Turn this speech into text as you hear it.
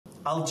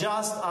I'll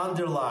just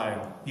underline,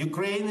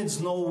 Ukraine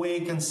is no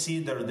way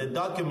consider the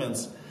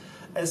documents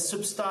as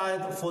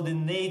substitute for the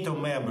NATO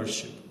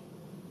membership.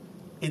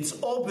 It's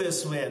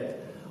obvious that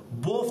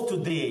both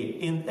today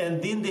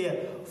and in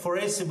the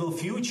foreseeable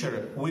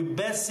future, the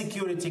best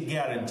security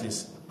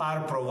guarantees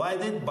are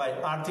provided by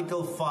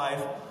Article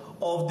 5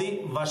 of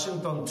the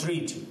Washington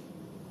Treaty.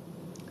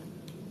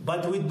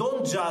 But we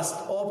don't just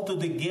opt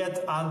to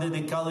get under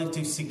the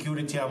collective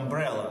security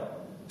umbrella.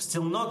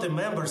 Still not a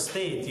member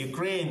state,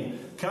 Ukraine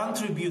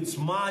contributes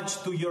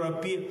much to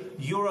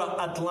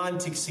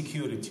Euro-Atlantic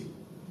security.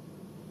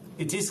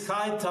 It is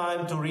high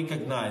time to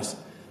recognize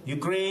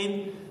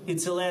Ukraine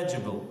is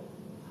eligible.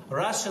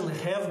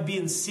 Russians have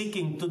been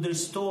seeking to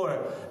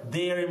restore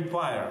their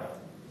empire,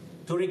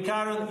 to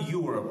reconquer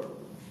Europe.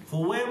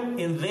 For them,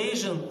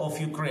 invasion of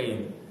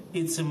Ukraine,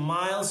 it's a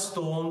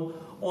milestone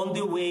on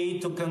the way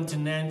to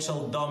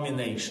continental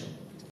domination.